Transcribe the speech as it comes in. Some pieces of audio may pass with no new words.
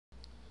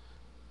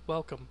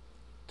Welcome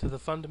to the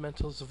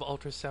Fundamentals of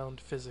Ultrasound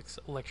Physics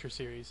lecture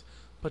series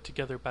put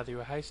together by the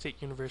Ohio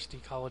State University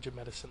College of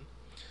Medicine.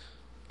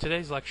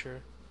 Today's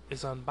lecture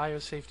is on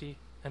biosafety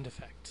and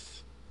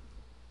effects.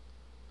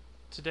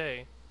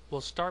 Today,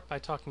 we'll start by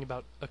talking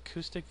about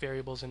acoustic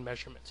variables in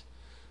measurement.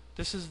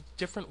 This is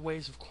different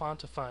ways of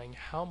quantifying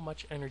how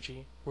much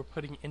energy we're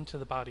putting into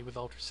the body with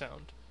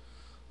ultrasound.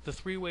 The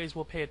three ways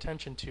we'll pay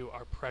attention to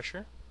are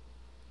pressure,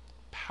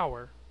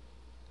 power,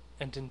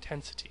 and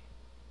intensity.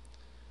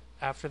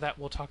 After that,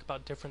 we'll talk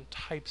about different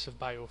types of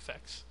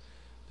bioeffects.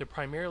 They're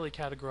primarily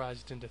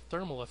categorized into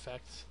thermal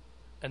effects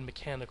and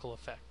mechanical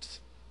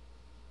effects.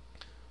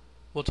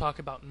 We'll talk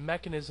about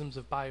mechanisms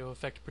of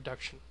bioeffect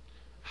production.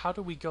 How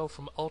do we go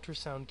from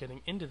ultrasound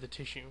getting into the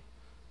tissue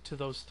to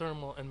those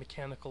thermal and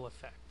mechanical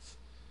effects?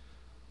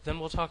 Then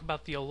we'll talk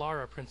about the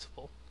ALARA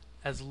principle,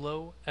 as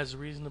low as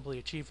reasonably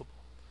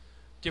achievable.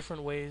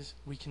 Different ways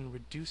we can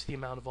reduce the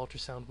amount of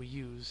ultrasound we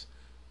use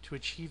to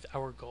achieve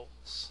our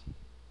goals.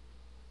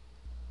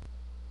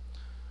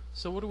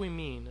 So what do we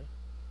mean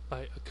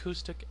by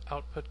acoustic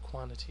output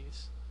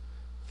quantities?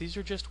 These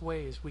are just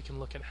ways we can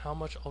look at how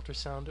much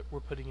ultrasound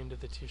we're putting into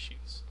the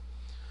tissues.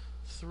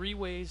 Three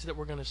ways that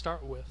we're going to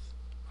start with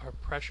are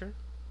pressure,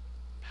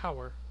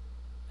 power,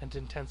 and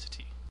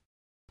intensity.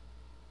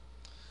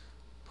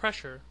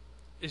 Pressure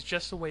is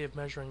just a way of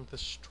measuring the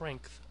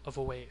strength of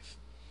a wave.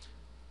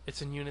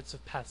 It's in units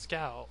of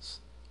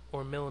pascals,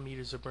 or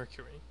millimeters of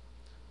mercury.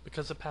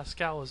 Because a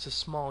pascal is a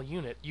small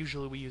unit,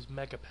 usually we use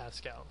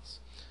megapascals.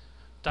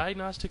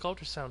 Diagnostic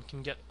ultrasound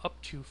can get up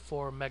to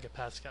 4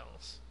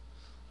 megapascals.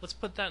 Let's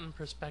put that in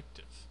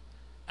perspective.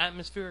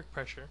 Atmospheric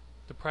pressure,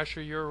 the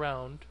pressure you're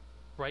around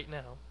right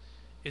now,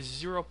 is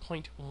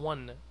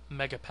 0.1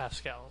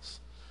 megapascals.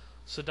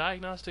 So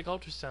diagnostic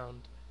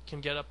ultrasound can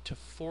get up to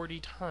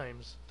 40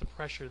 times the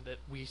pressure that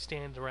we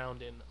stand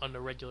around in on a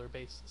regular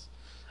basis.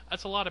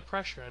 That's a lot of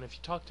pressure, and if you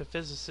talk to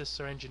physicists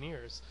or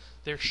engineers,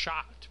 they're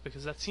shocked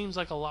because that seems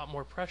like a lot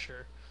more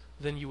pressure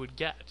than you would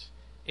get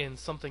in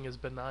something as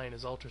benign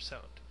as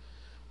ultrasound.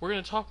 We're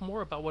going to talk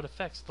more about what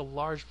effects the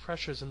large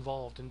pressures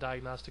involved in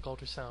diagnostic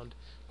ultrasound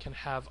can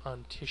have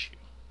on tissue.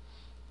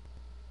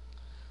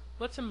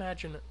 Let's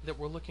imagine that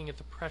we're looking at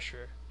the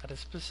pressure at a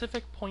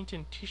specific point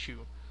in tissue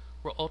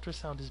where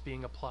ultrasound is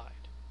being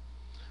applied.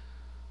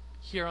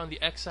 Here on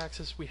the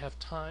x-axis we have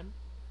time,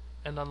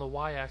 and on the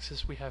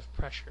y-axis we have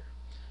pressure.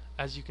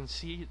 As you can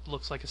see, it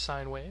looks like a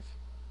sine wave.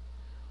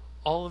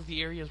 All of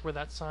the areas where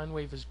that sine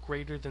wave is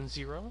greater than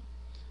 0,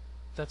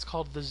 that's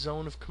called the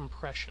zone of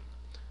compression.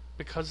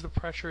 Because the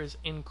pressure is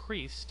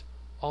increased,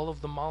 all of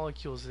the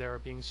molecules there are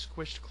being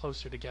squished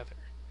closer together.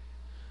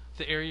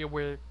 The area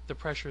where the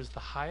pressure is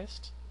the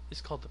highest is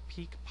called the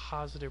peak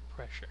positive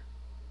pressure.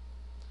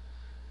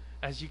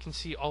 As you can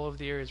see, all of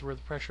the areas where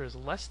the pressure is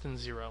less than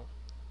 0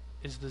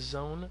 is the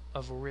zone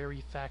of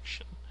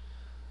rarefaction.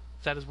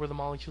 That is where the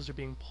molecules are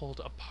being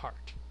pulled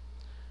apart.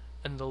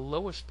 And the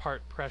lowest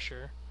part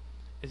pressure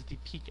is the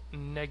peak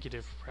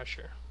negative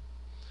pressure.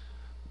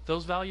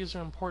 Those values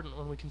are important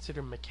when we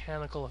consider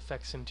mechanical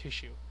effects in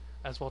tissue,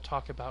 as we'll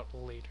talk about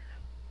later.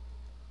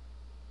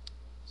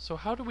 So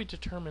how do we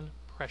determine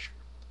pressure?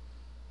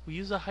 We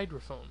use a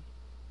hydrophone.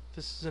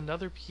 This is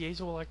another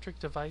piezoelectric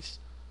device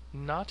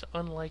not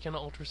unlike an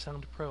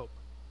ultrasound probe.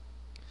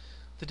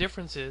 The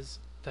difference is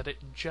that it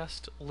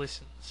just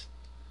listens.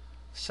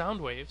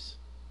 Sound waves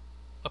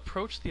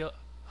approach the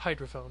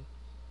hydrophone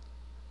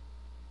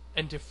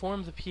and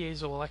deform the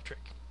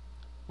piezoelectric,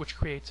 which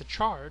creates a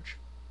charge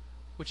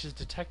which is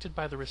detected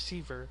by the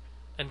receiver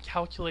and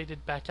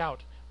calculated back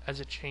out as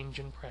a change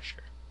in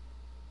pressure.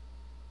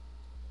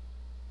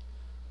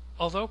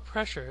 Although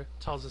pressure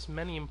tells us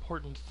many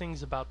important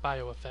things about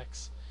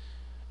bioeffects,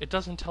 it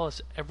doesn't tell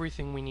us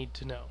everything we need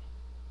to know.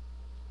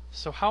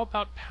 So how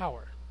about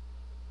power?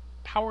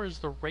 Power is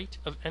the rate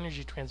of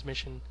energy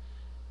transmission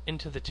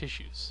into the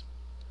tissues.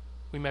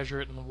 We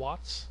measure it in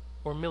watts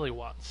or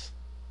milliwatts.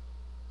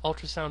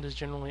 Ultrasound is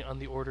generally on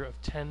the order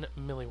of 10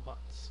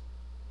 milliwatts.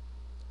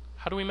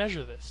 How do we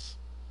measure this?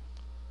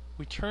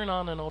 We turn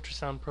on an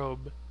ultrasound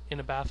probe in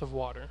a bath of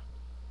water,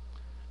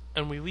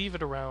 and we leave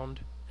it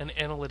around an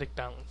analytic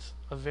balance,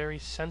 a very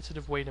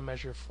sensitive way to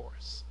measure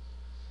force.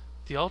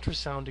 The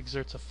ultrasound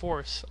exerts a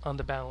force on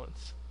the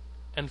balance,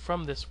 and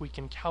from this we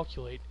can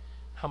calculate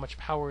how much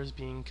power is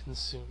being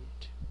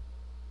consumed.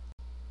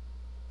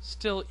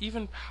 Still,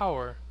 even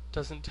power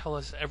doesn't tell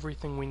us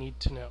everything we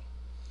need to know.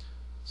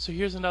 So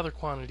here's another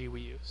quantity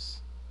we use: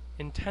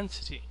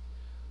 intensity,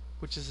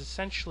 which is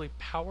essentially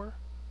power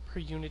per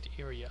unit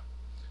area.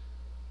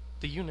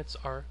 The units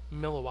are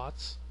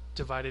milliwatts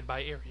divided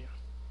by area.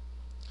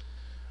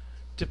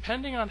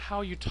 Depending on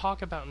how you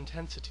talk about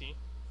intensity,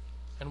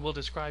 and we'll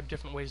describe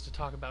different ways to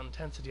talk about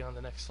intensity on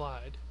the next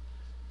slide,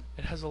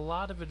 it has a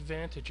lot of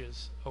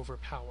advantages over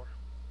power.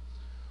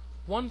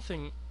 One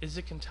thing is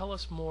it can tell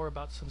us more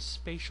about some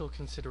spatial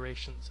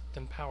considerations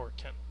than power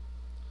can.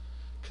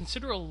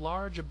 Consider a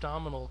large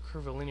abdominal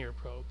curvilinear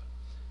probe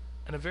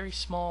and a very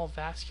small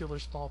vascular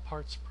small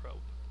parts probe.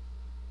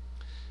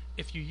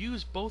 If you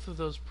use both of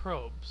those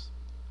probes,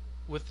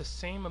 with the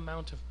same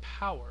amount of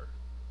power,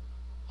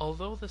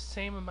 although the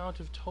same amount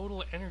of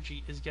total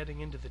energy is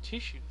getting into the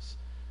tissues,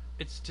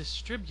 it's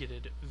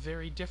distributed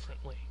very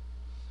differently.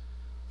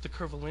 The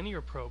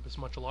curvilinear probe is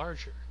much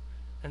larger,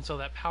 and so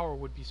that power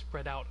would be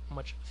spread out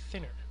much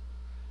thinner.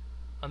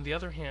 On the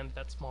other hand,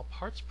 that small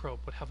parts probe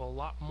would have a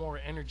lot more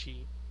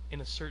energy in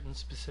a certain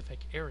specific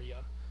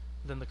area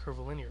than the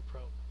curvilinear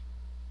probe.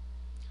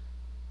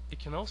 It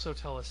can also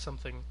tell us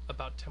something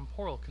about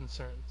temporal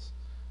concerns,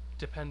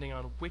 depending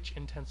on which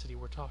intensity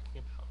we're talking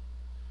about.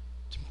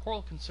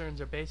 Temporal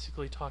concerns are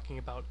basically talking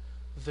about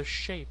the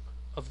shape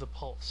of the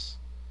pulse,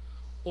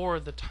 or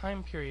the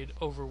time period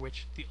over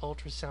which the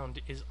ultrasound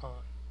is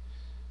on.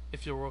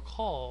 If you'll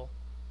recall,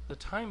 the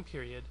time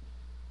period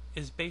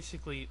is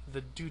basically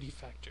the duty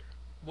factor.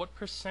 What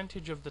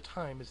percentage of the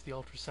time is the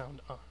ultrasound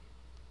on?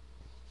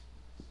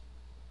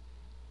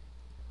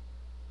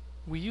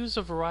 We use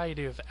a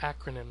variety of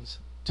acronyms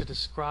to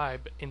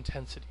describe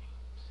intensity.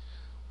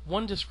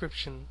 One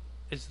description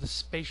is the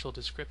spatial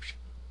description.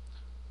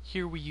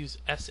 Here we use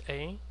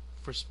SA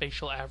for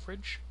spatial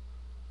average,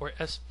 or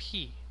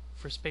SP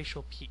for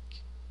spatial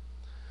peak.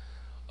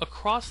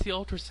 Across the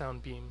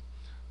ultrasound beam,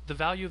 the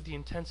value of the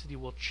intensity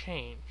will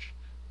change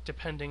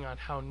depending on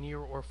how near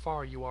or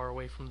far you are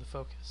away from the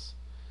focus.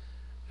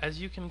 As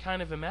you can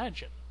kind of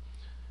imagine,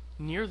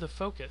 near the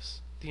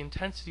focus, the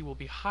intensity will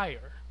be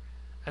higher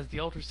as the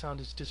ultrasound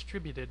is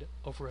distributed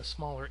over a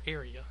smaller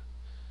area.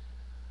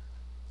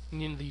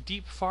 In the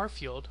deep far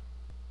field,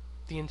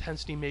 the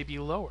intensity may be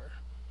lower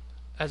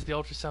as the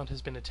ultrasound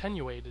has been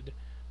attenuated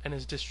and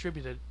is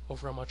distributed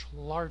over a much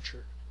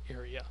larger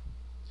area.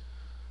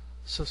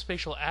 So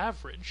spatial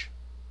average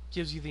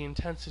gives you the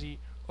intensity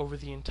over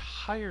the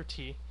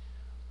entirety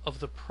of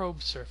the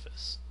probe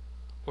surface,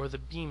 or the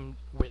beam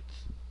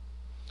width,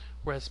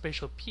 whereas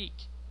spatial peak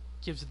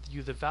gives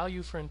you the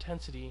value for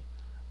intensity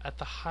at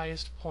the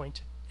highest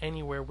point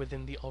anywhere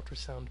within the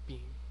ultrasound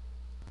beam.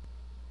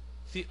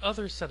 The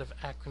other set of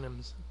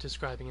acronyms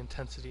describing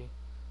intensity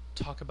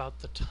talk about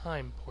the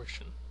time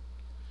portion.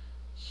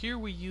 Here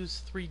we use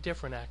three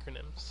different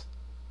acronyms: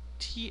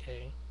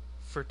 TA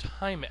for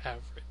time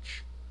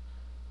average,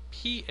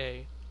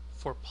 PA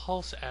for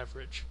pulse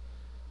average,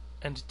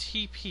 and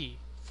TP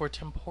for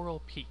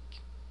temporal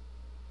peak.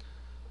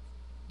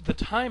 The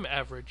time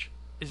average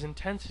is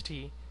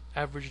intensity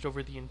averaged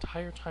over the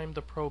entire time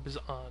the probe is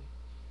on.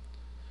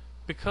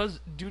 Because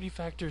duty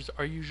factors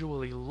are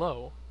usually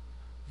low,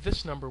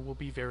 this number will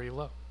be very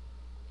low.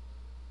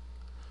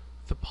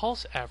 The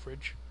pulse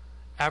average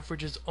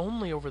averages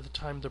only over the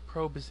time the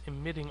probe is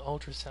emitting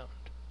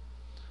ultrasound.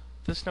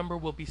 This number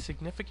will be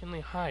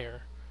significantly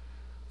higher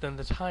than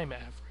the time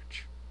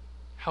average.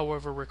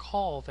 However,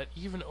 recall that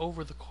even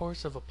over the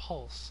course of a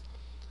pulse,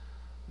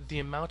 the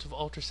amount of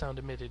ultrasound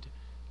emitted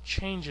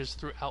changes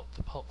throughout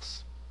the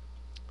pulse.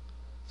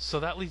 So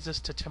that leads us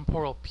to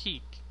temporal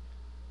peak,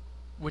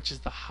 which is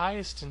the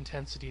highest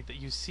intensity that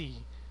you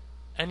see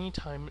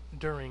anytime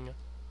during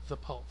the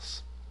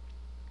pulse.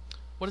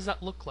 What does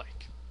that look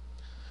like?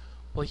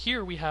 Well,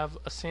 here we have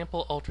a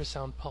sample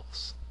ultrasound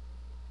pulse.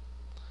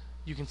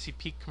 You can see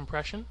peak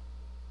compression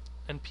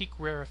and peak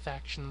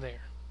rarefaction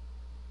there.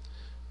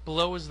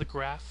 Below is the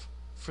graph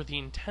for the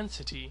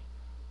intensity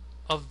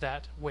of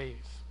that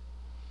wave.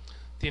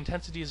 The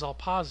intensity is all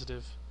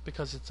positive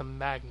because it's a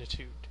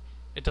magnitude.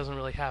 It doesn't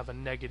really have a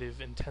negative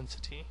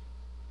intensity.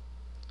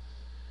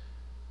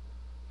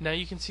 Now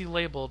you can see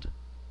labeled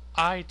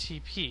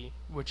ITP,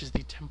 which is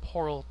the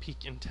temporal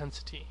peak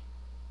intensity.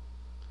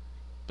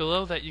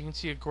 Below that you can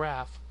see a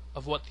graph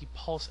of what the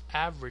pulse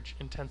average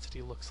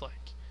intensity looks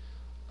like.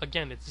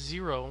 Again, it's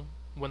 0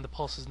 when the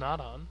pulse is not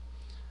on,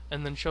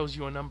 and then shows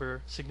you a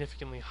number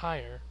significantly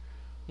higher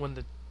when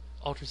the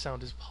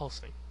ultrasound is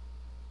pulsing.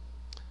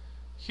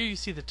 Here you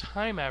see the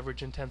time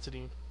average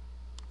intensity,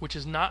 which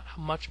is not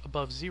much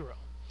above 0,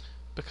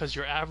 because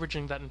you're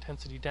averaging that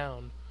intensity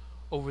down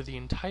over the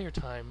entire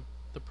time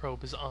the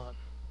probe is on.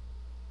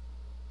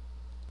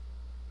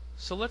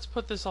 So let's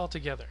put this all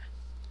together.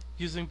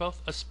 Using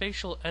both a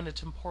spatial and a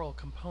temporal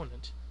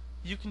component,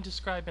 you can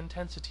describe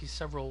intensity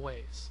several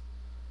ways,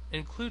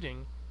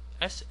 including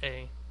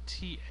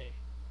SATA,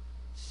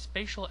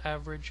 spatial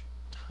average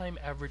time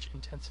average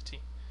intensity.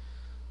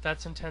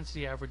 That's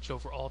intensity averaged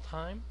over all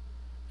time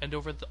and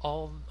over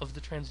all of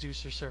the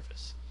transducer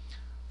surface.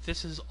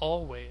 This is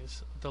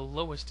always the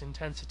lowest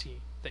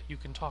intensity that you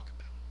can talk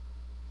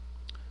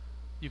about.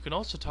 You can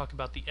also talk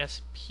about the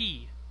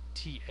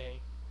SPTA,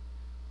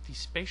 the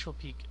spatial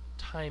peak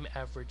time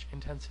average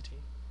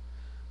intensity.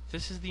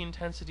 This is the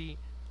intensity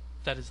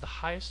that is the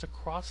highest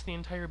across the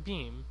entire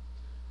beam,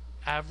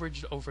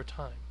 averaged over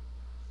time.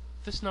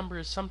 This number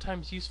is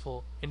sometimes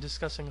useful in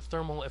discussing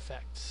thermal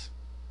effects.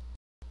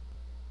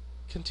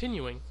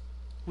 Continuing,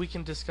 we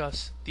can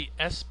discuss the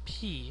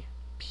SPPA,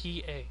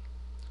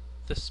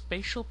 the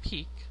spatial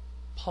peak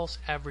pulse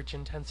average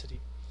intensity.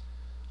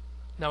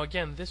 Now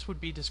again, this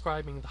would be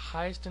describing the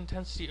highest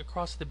intensity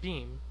across the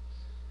beam,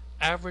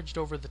 averaged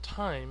over the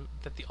time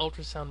that the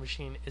ultrasound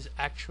machine is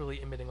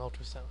actually emitting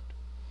ultrasound.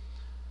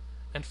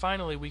 And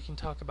finally, we can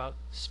talk about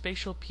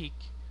spatial peak,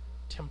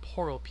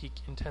 temporal peak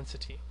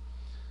intensity.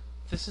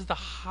 This is the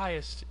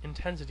highest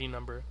intensity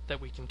number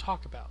that we can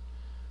talk about,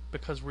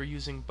 because we're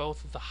using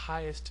both the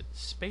highest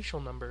spatial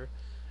number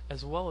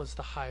as well as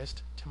the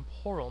highest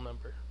temporal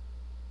number.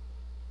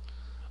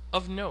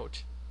 Of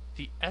note,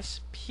 the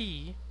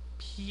SPPA,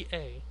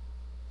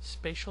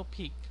 spatial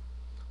peak,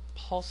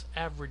 pulse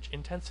average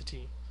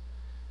intensity,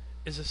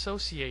 is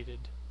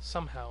associated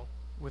somehow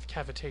with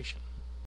cavitation.